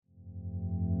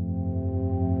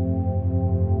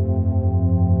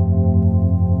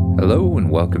Hello and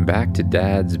welcome back to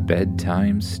Dad's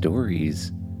Bedtime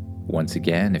Stories. Once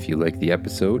again, if you like the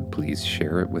episode, please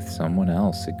share it with someone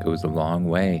else. It goes a long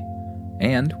way.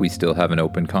 And we still have an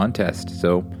open contest,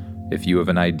 so if you have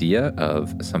an idea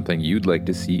of something you'd like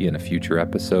to see in a future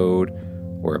episode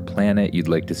or a planet you'd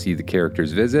like to see the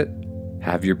characters visit,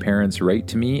 have your parents write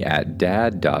to me at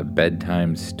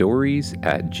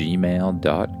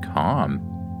dad.bedtimestories@gmail.com.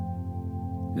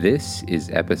 This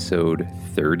is episode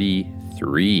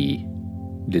 33.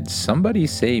 Did somebody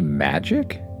say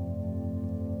magic?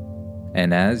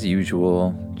 And as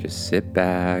usual, just sit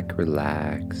back,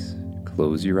 relax,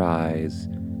 close your eyes,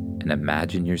 and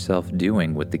imagine yourself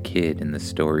doing what the kid in the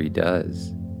story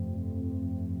does.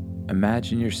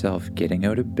 Imagine yourself getting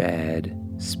out of bed.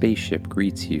 Spaceship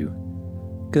greets you.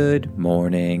 Good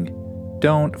morning.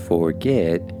 Don't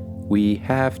forget, we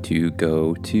have to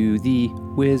go to the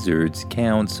Wizards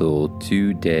Council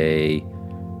today.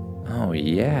 Oh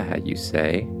yeah, you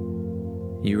say.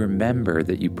 You remember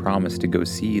that you promised to go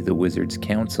see the Wizards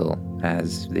Council,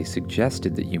 as they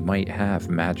suggested that you might have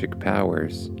magic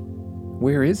powers.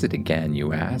 Where is it again,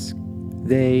 you ask?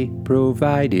 They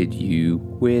provided you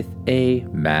with a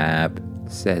map,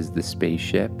 says the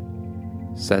spaceship.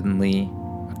 Suddenly,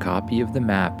 a copy of the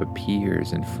map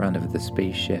appears in front of the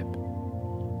spaceship.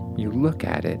 You look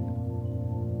at it,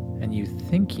 and you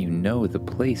think you know the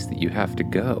place that you have to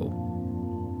go.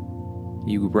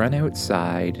 You run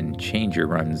outside and Changer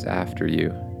runs after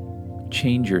you.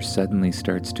 Changer suddenly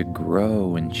starts to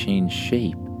grow and change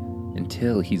shape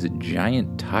until he's a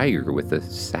giant tiger with a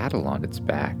saddle on its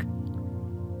back.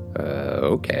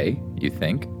 Okay, you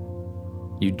think.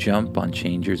 You jump on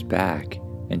Changer's back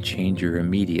and Changer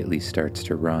immediately starts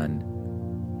to run.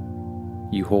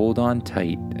 You hold on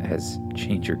tight as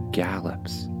Changer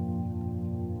gallops.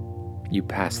 You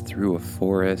pass through a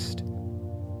forest,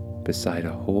 beside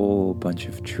a whole bunch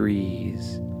of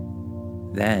trees.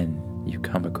 Then you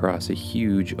come across a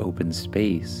huge open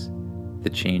space.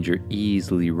 The Changer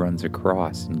easily runs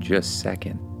across in just a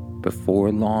second.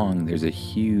 Before long, there's a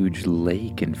huge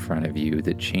lake in front of you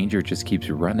that Changer just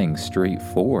keeps running straight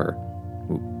for.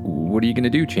 What are you going to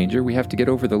do, Changer? We have to get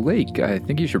over the lake. I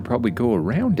think you should probably go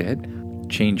around it.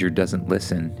 Changer doesn't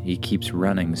listen. He keeps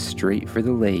running straight for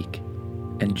the lake.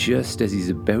 And just as he's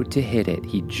about to hit it,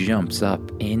 he jumps up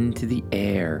into the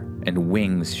air and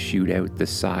wings shoot out the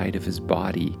side of his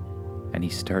body and he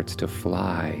starts to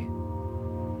fly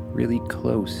really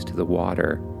close to the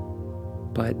water,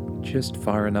 but just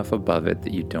far enough above it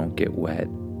that you don't get wet.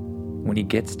 When he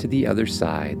gets to the other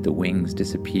side, the wings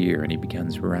disappear and he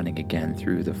begins running again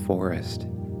through the forest.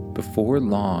 Before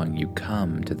long, you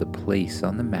come to the place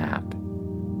on the map.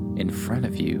 In front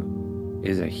of you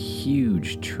is a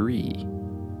huge tree.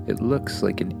 It looks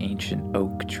like an ancient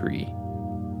oak tree.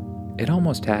 It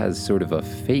almost has sort of a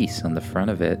face on the front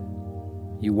of it.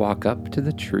 You walk up to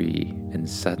the tree and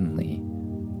suddenly,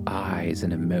 eyes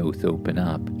and a mouth open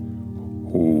up.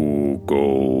 "Who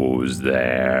goes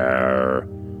there?"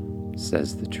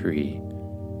 says the tree.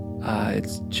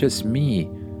 It's just me.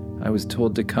 I was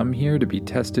told to come here to be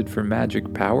tested for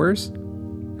magic powers."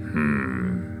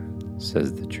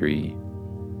 Says the tree.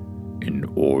 "In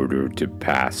order to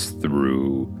pass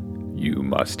through, you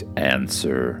must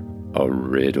answer a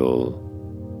riddle."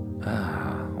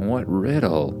 What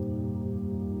riddle?"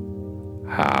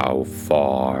 "How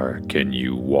far can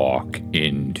you walk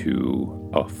into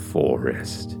a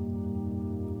forest?"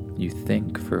 You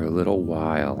think for a little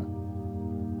while.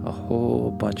 A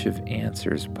whole bunch of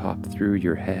answers pop through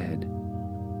your head.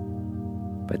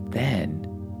 But then,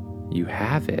 you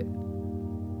have it.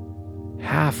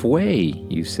 "Halfway,"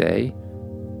 you say.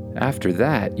 "After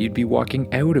that, you'd be walking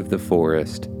out of the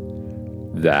forest."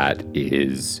 "That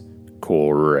is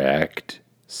correct,"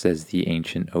 says the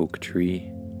ancient oak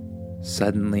tree.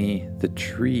 Suddenly, the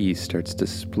tree starts to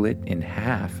split in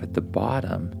half at the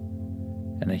bottom,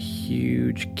 and a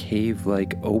huge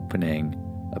cave-like opening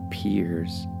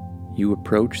appears. You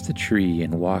approach the tree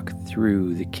and walk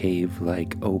through the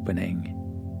cave-like opening.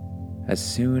 As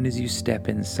soon as you step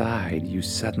inside, you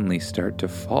suddenly start to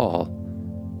fall,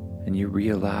 and you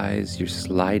realize you're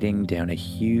sliding down a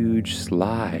huge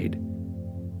slide.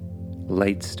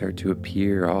 Lights start to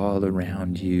appear all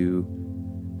around you,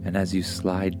 and as you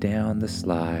slide down the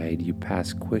slide, you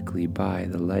pass quickly by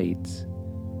the lights.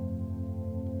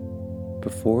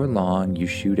 Before long, you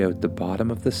shoot out the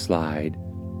bottom of the slide,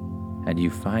 and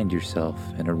you find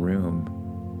yourself in a room.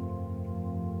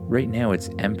 Right now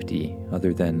it's empty,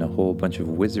 other than a whole bunch of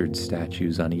wizard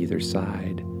statues on either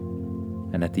side.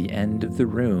 And at the end of the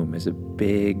room is a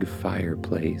big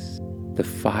fireplace. The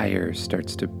fire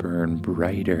starts to burn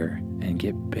brighter and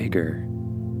get bigger.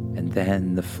 and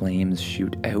then the flames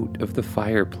shoot out of the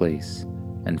fireplace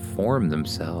and form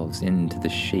themselves into the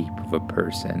shape of a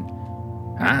person.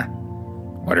 Huh?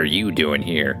 What are you doing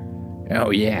here?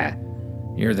 Oh yeah,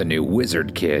 you're the new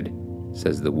wizard kid,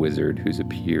 says the wizard who's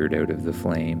appeared out of the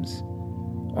flames.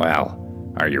 Well,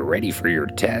 are you ready for your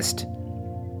test?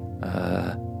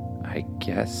 I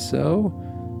guess so.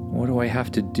 What do I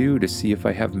have to do to see if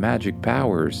I have magic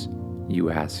powers? You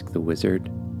ask the wizard.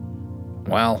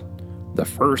 Well, the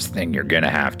first thing you're gonna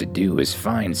have to do is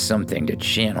find something to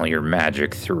channel your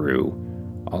magic through.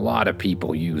 A lot of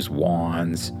people use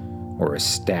wands or a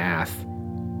staff,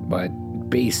 but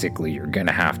basically you're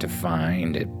gonna have to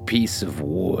find a piece of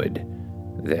wood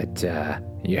that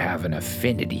you have an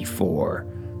affinity for,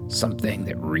 something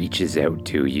that reaches out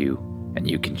to you and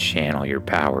you can channel your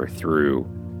power through.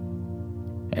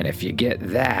 And if you get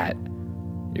that,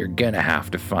 you're gonna have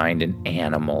to find an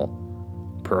animal,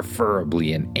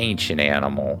 preferably an ancient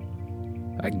animal.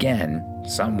 Again,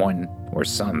 someone or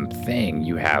something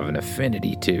you have an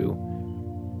affinity to.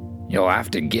 You'll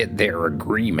have to get their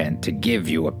agreement to give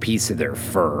you a piece of their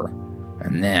fur,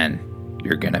 and then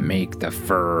you're gonna make the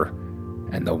fur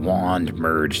and the wand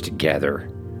merge together.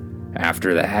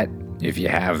 After that, if you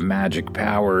have magic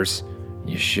powers,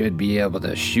 you should be able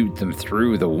to shoot them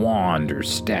through the wand or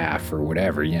staff or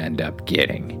whatever you end up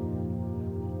getting.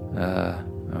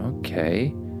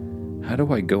 Okay. How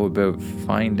do I go about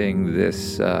finding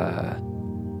this,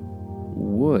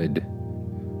 wood?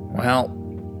 Well,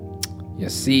 you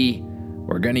see,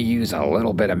 we're gonna use a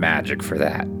little bit of magic for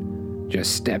that.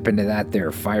 Just step into that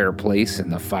there fireplace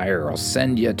and the fire will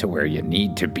send you to where you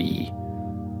need to be.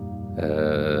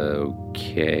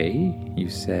 Okay, you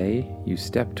say. You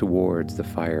step towards the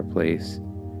fireplace.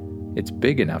 It's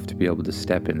big enough to be able to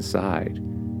step inside.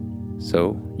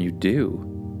 So you do.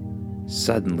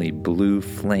 Suddenly, blue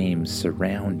flames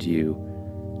surround you,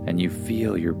 and you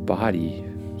feel your body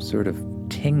sort of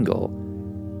tingle.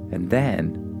 And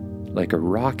then, like a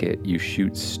rocket, you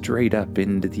shoot straight up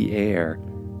into the air.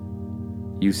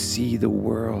 You see the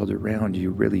world around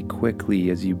you really quickly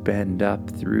as you bend up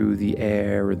through the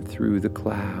air and through the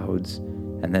clouds,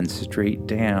 and then straight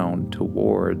down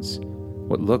towards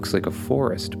what looks like a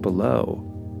forest below.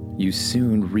 You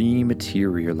soon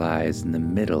rematerialize in the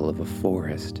middle of a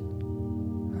forest.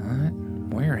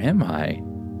 Where am I?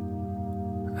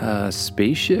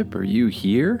 Spaceship, are you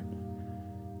here?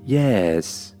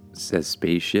 Yes, says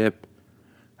Spaceship.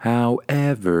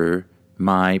 However,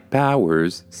 my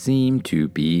powers seem to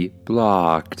be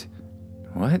blocked.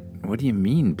 What? What do you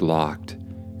mean blocked?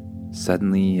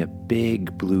 Suddenly, a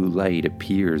big blue light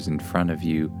appears in front of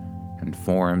you and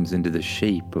forms into the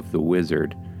shape of the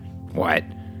wizard. What?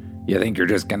 You think you're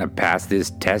just gonna pass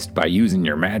this test by using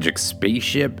your magic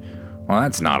spaceship? Well,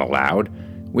 that's not allowed.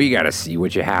 We gotta see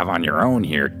what you have on your own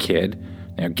here, kid.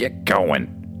 Now get going.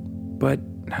 But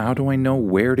how do I know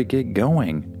where to get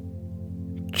going?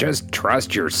 Just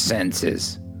trust your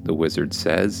senses, the wizard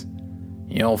says.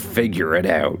 You'll figure it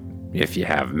out, if you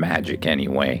have magic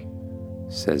anyway,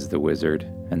 says the wizard,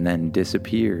 and then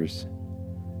disappears.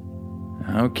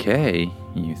 Okay,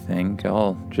 you think.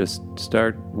 I'll just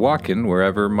start walking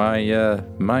wherever my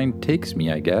mind takes me,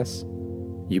 I guess.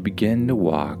 You begin to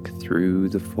walk through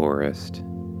the forest.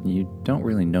 You don't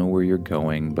really know where you're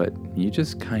going, but you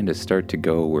just kind of start to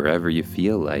go wherever you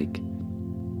feel like.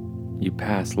 You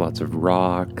pass lots of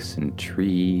rocks and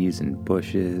trees and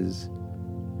bushes,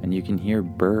 and you can hear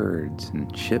birds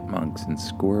and chipmunks and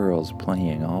squirrels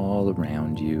playing all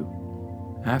around you.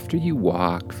 After you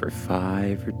walk for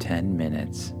 5 or 10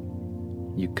 minutes,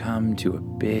 you come to a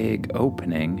big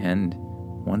opening, and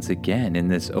once again in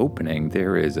this opening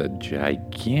there is a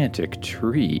gigantic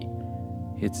tree.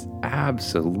 It's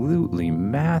absolutely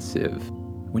massive.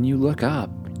 When you look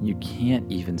up, you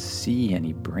can't even see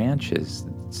any branches.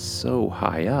 It's so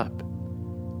high up.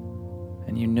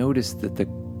 And you notice that the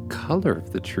color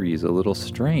of the tree is a little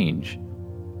strange.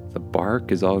 The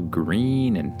bark is all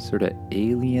green and sort of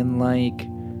alien-like.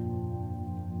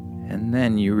 And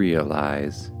then you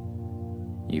realize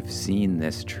you've seen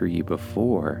this tree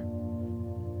before.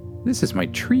 This is my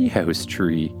treehouse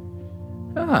tree.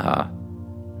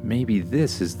 Maybe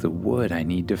this is the wood I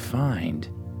need to find.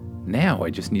 Now I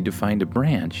just need to find a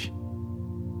branch.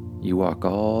 You walk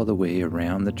all the way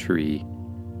around the tree,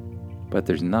 but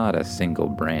there's not a single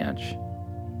branch.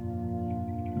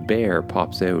 Bear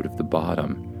pops out of the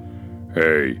bottom.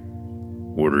 Hey,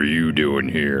 what are you doing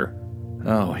here?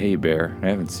 Oh, hey Bear, I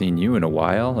haven't seen you in a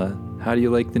while. How do you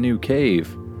like the new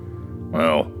cave?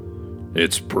 Well,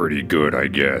 it's pretty good, I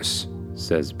guess,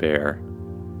 says Bear.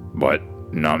 But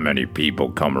not many people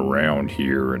come around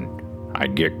here, and I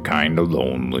get kinda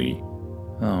lonely.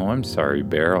 Oh, I'm sorry,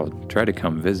 Bear. I'll try to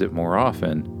come visit more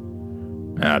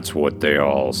often. That's what they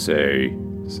all say,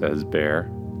 says Bear.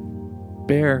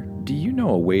 Bear, do you know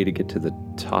a way to get to the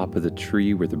top of the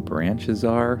tree where the branches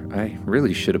are? I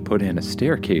really should have put in a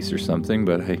staircase or something,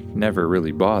 but I never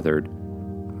really bothered.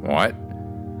 What?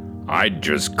 I'd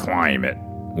just climb it.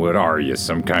 What are you,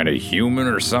 some kind of human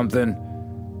or something?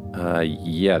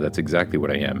 Yeah, that's exactly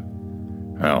what I am.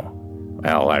 Oh,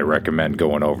 well, I recommend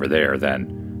going over there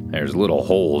then. There's little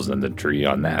holes in the tree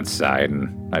on that side,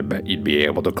 and I bet you'd be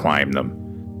able to climb them.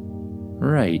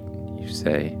 Right, you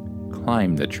say.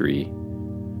 Climb the tree.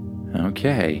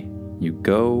 Okay, you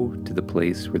go to the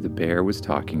place where the bear was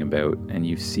talking about, and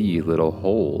you see little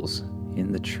holes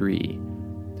in the tree.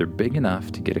 They're big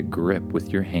enough to get a grip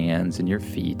with your hands and your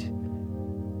feet,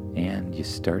 and you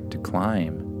start to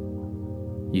climb.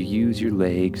 You use your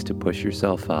legs to push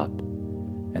yourself up,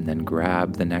 and then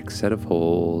grab the next set of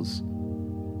holes,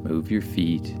 move your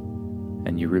feet,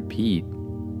 and you repeat.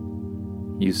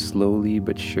 You slowly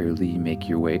but surely make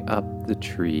your way up the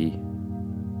tree.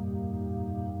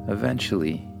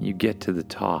 Eventually, you get to the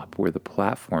top where the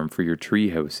platform for your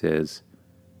treehouse is,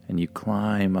 and you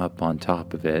climb up on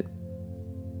top of it.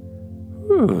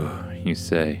 Whew, you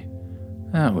say.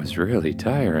 That was really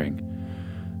tiring.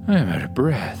 I'm out of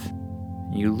breath.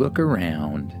 You look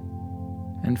around,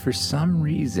 and for some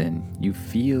reason, you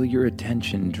feel your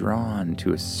attention drawn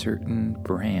to a certain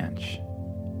branch.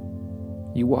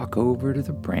 You walk over to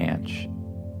the branch,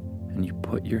 and you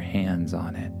put your hands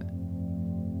on it.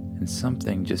 And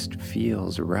something just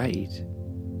feels right,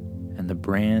 and the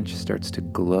branch starts to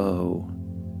glow,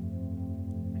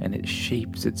 and it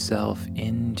shapes itself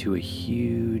into a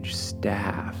huge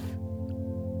staff,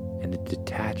 and it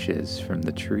detaches from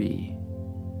the tree.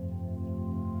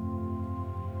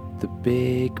 The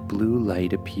big blue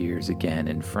light appears again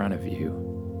in front of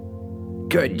you.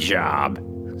 Good job,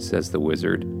 says the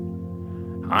wizard.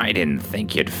 I didn't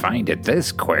think you'd find it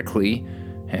this quickly.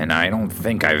 And I don't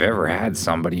think I've ever had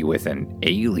somebody with an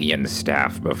alien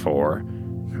staff before.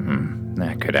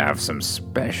 That could have some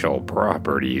special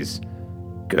properties.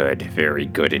 Good, very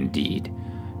good indeed.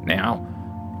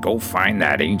 Now, go find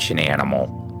that ancient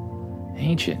animal.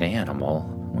 Ancient animal?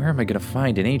 Where am I going to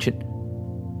find an ancient...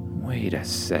 Wait a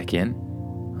second.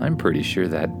 I'm pretty sure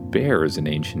that bear is an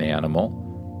ancient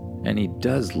animal. And he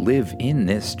does live in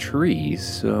this tree,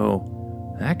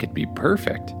 so that could be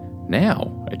perfect.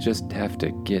 Now, I just have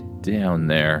to get down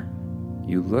there.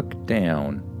 You look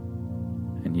down,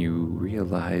 and you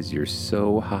realize you're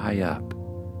so high up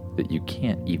that you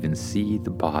can't even see the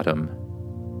bottom.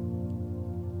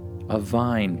 A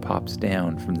vine pops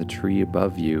down from the tree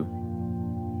above you,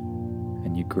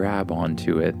 and you grab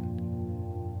onto it.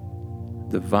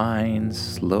 The vine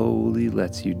slowly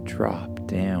lets you drop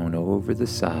down over the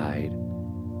side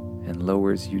and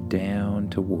lowers you down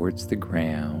towards the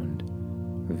ground.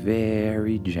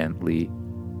 Very gently,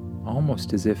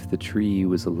 almost as if the tree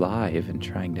was alive and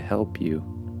trying to help you.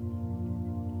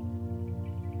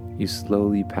 You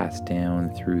slowly pass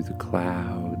down through the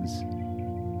clouds,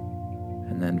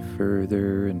 and then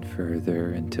further and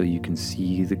further until you can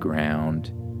see the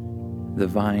ground. The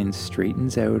vine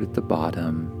straightens out at the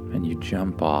bottom, and you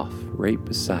jump off right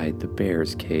beside the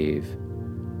bear's cave.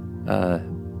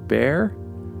 Bear?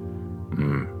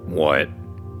 What?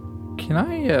 Can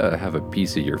I have a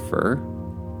piece of your fur?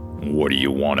 What do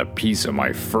you want a piece of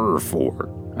my fur for?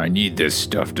 I need this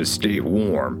stuff to stay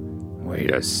warm.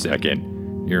 Wait a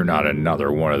second. You're not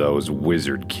another one of those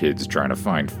wizard kids trying to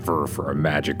find fur for a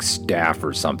magic staff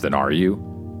or something, are you?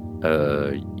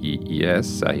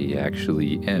 Yes, I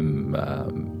actually am,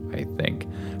 I think.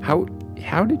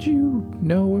 How did you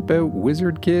know about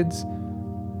wizard kids?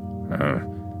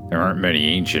 There aren't many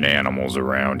ancient animals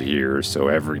around here, so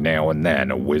every now and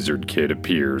then a wizard kid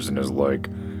appears and is like,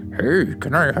 "Hey,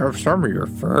 can I have some of your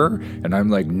fur?" And I'm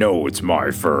like, "No, it's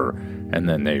my fur." And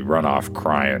then they run off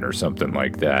crying or something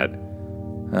like that.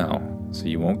 Oh, so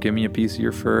you won't give me a piece of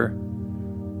your fur?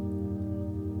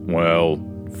 Well,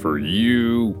 for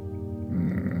you,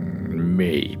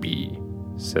 maybe,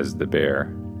 says the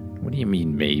bear. What do you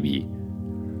mean, maybe?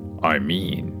 I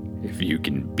mean, if you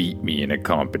can beat me in a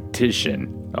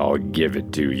competition, I'll give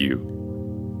it to you.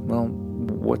 Well,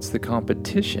 what's the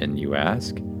competition, you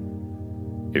ask?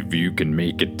 If you can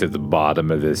make it to the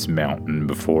bottom of this mountain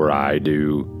before I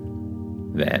do,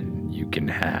 then you can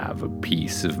have a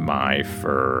piece of my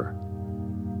fur.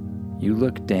 You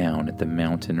look down at the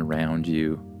mountain around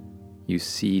you. You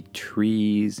see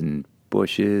trees and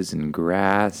bushes and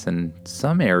grass and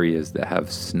some areas that have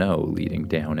snow leading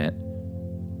down it.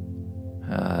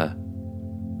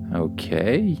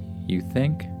 Okay, you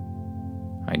think?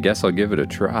 I guess I'll give it a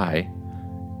try.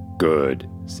 good,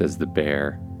 says the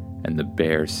bear, and the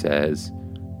bear says,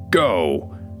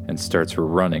 "Go!" and starts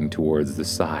running towards the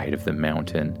side of the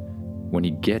mountain. When he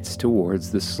gets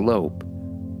towards the slope,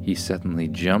 he suddenly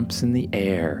jumps in the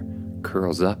air,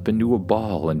 curls up into a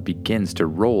ball, and begins to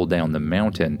roll down the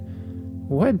mountain.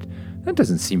 What? That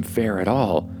doesn't seem fair at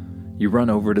all. You run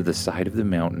over to the side of the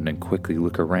mountain and quickly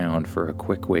look around for a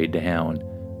quick way down,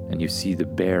 and you see the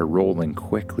bear rolling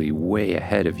quickly way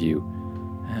ahead of you.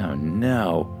 Oh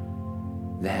no.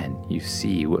 Then you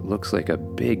see what looks like a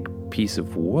big piece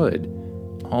of wood,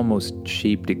 almost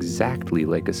shaped exactly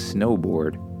like a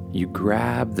snowboard. You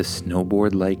grab the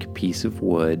snowboard-like piece of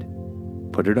wood,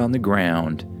 put it on the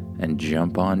ground, and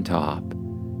jump on top.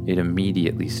 It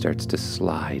immediately starts to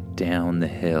slide down the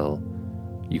hill.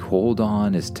 You hold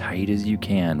on as tight as you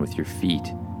can with your feet.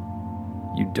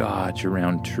 You dodge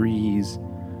around trees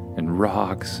and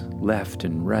rocks left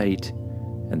and right,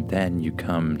 and then you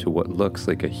come to what looks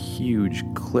like a huge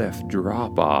cliff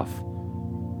drop-off.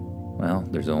 Well,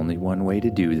 there's only one way to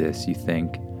do this, you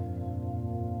think.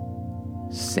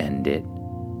 Send it.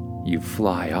 You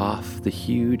fly off the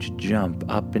huge jump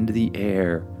up into the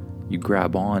air. You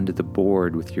grab onto the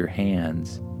board with your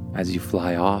hands. As you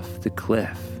fly off the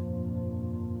cliff,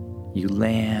 you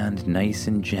land nice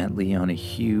and gently on a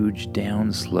huge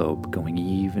downslope, going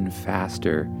even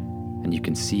faster, and you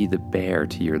can see the bear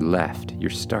to your left. You're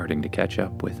starting to catch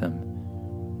up with him.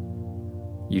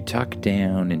 You tuck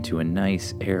down into a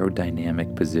nice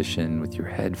aerodynamic position with your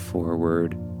head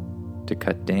forward to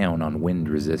cut down on wind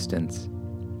resistance.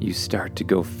 You start to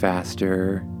go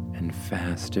faster and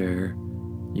faster.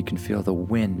 You can feel the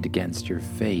wind against your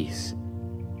face.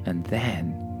 And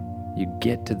then you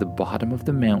get to the bottom of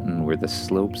the mountain where the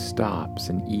slope stops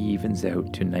and evens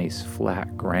out to nice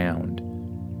flat ground.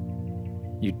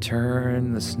 You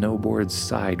turn the snowboard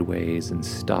sideways and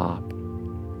stop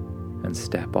and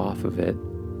step off of it.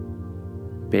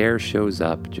 Bear shows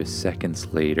up just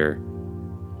seconds later.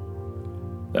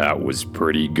 "That was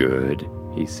pretty good,"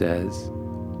 he says.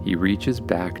 He reaches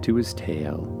back to his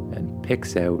tail and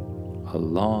picks out a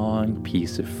long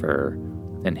piece of fur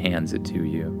and hands it to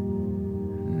you.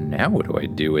 Now what do I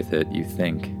do with it, you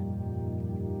think?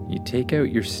 You take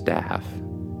out your staff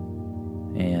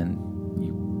and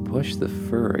you push the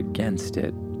fur against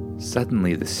it.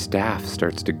 Suddenly the staff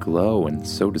starts to glow, and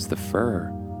so does the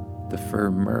fur. The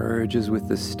fur merges with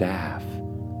the staff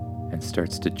and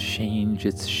starts to change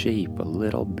its shape a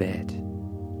little bit.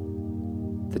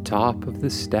 The top of the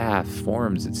staff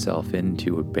forms itself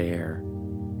into a bear,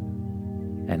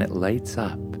 and it lights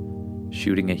up,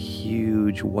 shooting a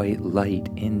huge white light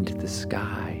into the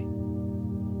sky.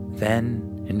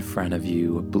 Then, in front of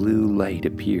you, a blue light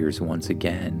appears once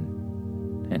again,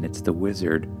 and it's the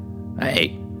wizard.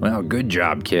 "Hey, well, good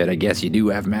job, kid. I guess you do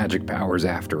have magic powers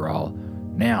after all.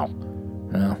 Now,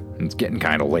 well, it's getting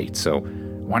kind of late, so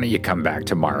why don't you come back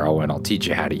tomorrow and I'll teach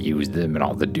you how to use them and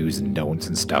all the do's and don'ts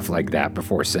and stuff like that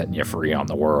before setting you free on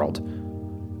the world."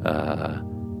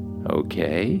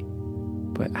 Okay.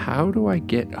 But how do I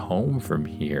get home from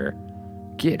here?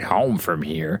 "Get home from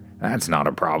here? That's not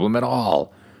a problem at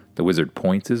all." The wizard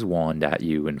points his wand at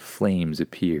you and flames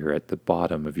appear at the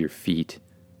bottom of your feet.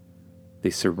 They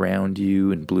surround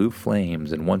you in blue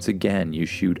flames, and once again you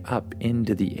shoot up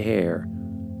into the air.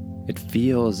 It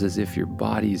feels as if your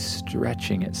body's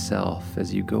stretching itself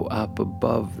as you go up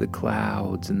above the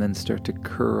clouds and then start to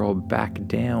curl back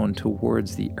down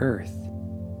towards the earth.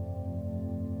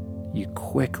 You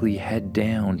quickly head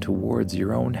down towards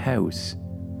your own house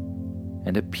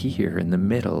and appear in the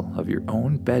middle of your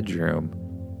own bedroom,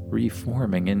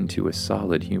 reforming into a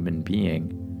solid human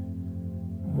being.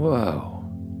 Whoa,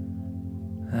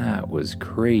 that was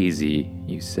crazy,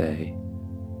 you say.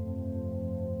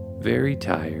 Very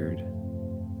tired,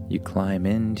 you climb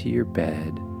into your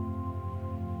bed,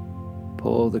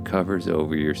 pull the covers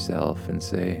over yourself and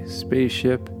say,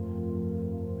 "Spaceship,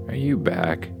 are you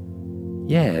back?"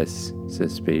 "Yes,"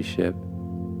 says Spaceship.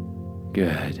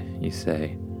 "Good," you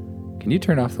say. "Can you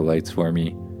turn off the lights for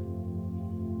me?"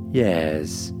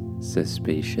 "Yes," says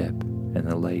Spaceship, and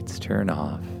the lights turn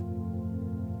off.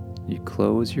 You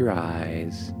close your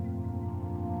eyes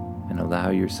and allow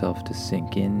yourself to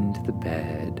sink into the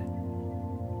bed,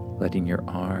 letting your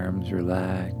arms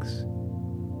relax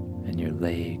and your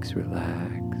legs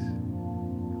relax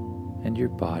and your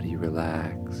body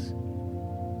relax.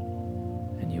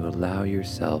 And you allow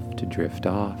yourself to drift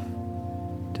off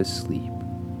to sleep.